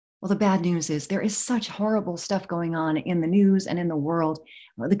Well, the bad news is there is such horrible stuff going on in the news and in the world.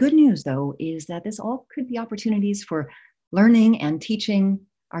 Well, the good news, though, is that this all could be opportunities for learning and teaching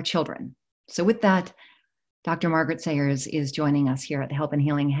our children. So, with that, Dr. Margaret Sayers is joining us here at the Help and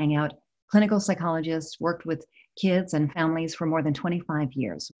Healing Hangout. Clinical psychologist, worked with kids and families for more than 25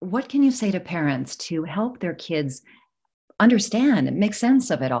 years. What can you say to parents to help their kids understand and make sense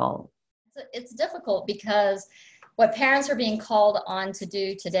of it all? It's difficult because what parents are being called on to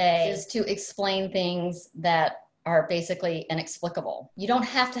do today is to explain things that are basically inexplicable. You don't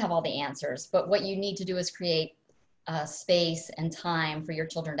have to have all the answers, but what you need to do is create space and time for your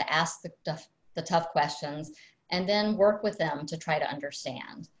children to ask the tough questions and then work with them to try to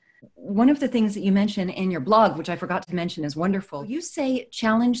understand. One of the things that you mention in your blog, which I forgot to mention, is wonderful. You say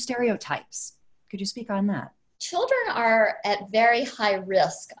challenge stereotypes. Could you speak on that? Children are at very high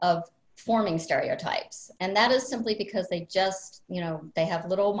risk of forming stereotypes. And that is simply because they just, they have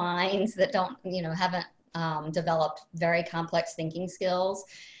little minds that don't, haven't developed very complex thinking skills.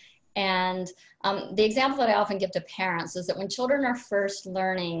 And the example that I often give to parents is that when children are first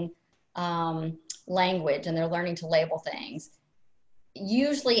learning language and they're learning to label things,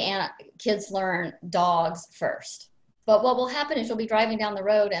 usually kids learn dogs first. But what will happen is you'll be driving down the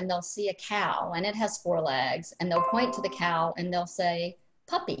road and they'll see a cow and it has 4 legs and they'll point to the cow and they'll say,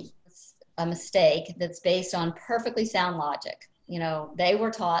 puppy. It's a mistake that's based on perfectly sound logic. They were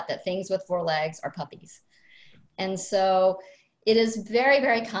taught that things with 4 legs are puppies. And so it is very,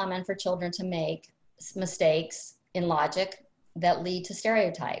 very common for children to make mistakes in logic that lead to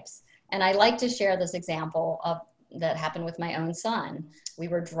stereotypes. And I like to share this example that happened with my own son. We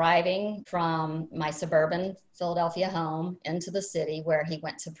were driving from my suburban Philadelphia home into the city where he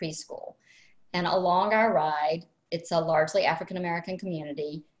went to preschool. And along our ride, it's a largely African-American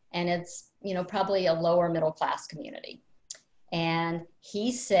community, and it's, probably a lower middle class community. And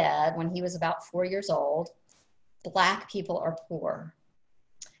he said when he was about 4 years old, Black people are poor.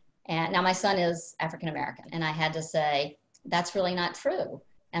 And now my son is African-American, and I had to say, that's really not true.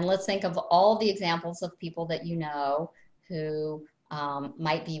 And let's think of all the examples of people that who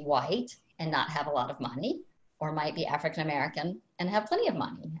might be white and not have a lot of money, or might be African-American and have plenty of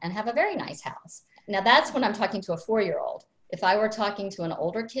money and have a very nice house. Now that's when I'm talking to a 4-year-old. If I were talking to an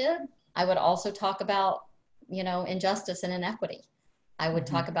older kid, I would also talk about, injustice and inequity. I would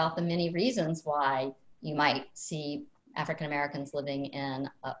talk about the many reasons why you might see African-Americans living in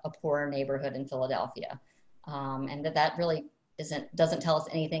a poorer neighborhood in Philadelphia. And that really doesn't tell us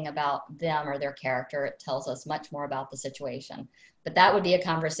anything about them or their character. It tells us much more about the situation. But that would be a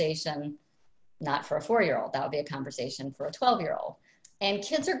conversation not for a 4-year-old. That would be a conversation for a 12-year-old. And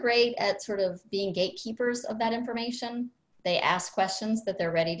kids are great at sort of being gatekeepers of that information. They ask questions that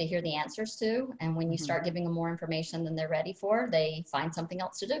they're ready to hear the answers to. And when you start giving them more information than they're ready for, they find something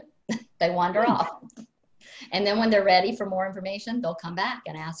else to do. They wander off. And then when they're ready for more information, they'll come back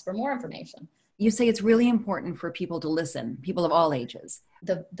and ask for more information. You say it's really important for people to listen, people of all ages.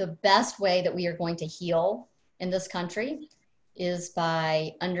 The best way that we are going to heal in this country is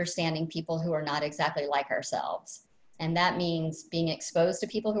by understanding people who are not exactly like ourselves. And that means being exposed to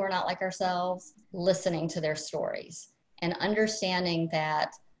people who are not like ourselves, listening to their stories, and understanding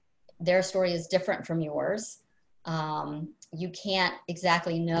that their story is different from yours. You can't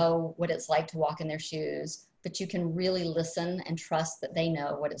exactly know what it's like to walk in their shoes, but you can really listen and trust that they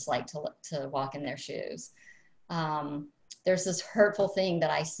know what it's like to walk in their shoes. There's this hurtful thing that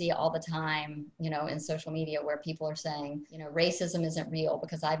I see all the time, in social media where people are saying, racism isn't real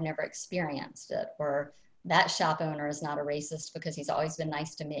because I've never experienced it, or that shop owner is not a racist because he's always been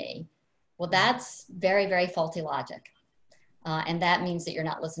nice to me. Well, that's very, very faulty logic. And that means that you're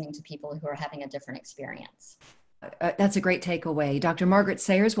not listening to people who are having a different experience. That's a great takeaway. Dr. Margaret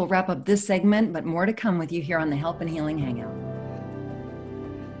Sayers will wrap up this segment, but more to come with you here on the Help and Healing Hangout.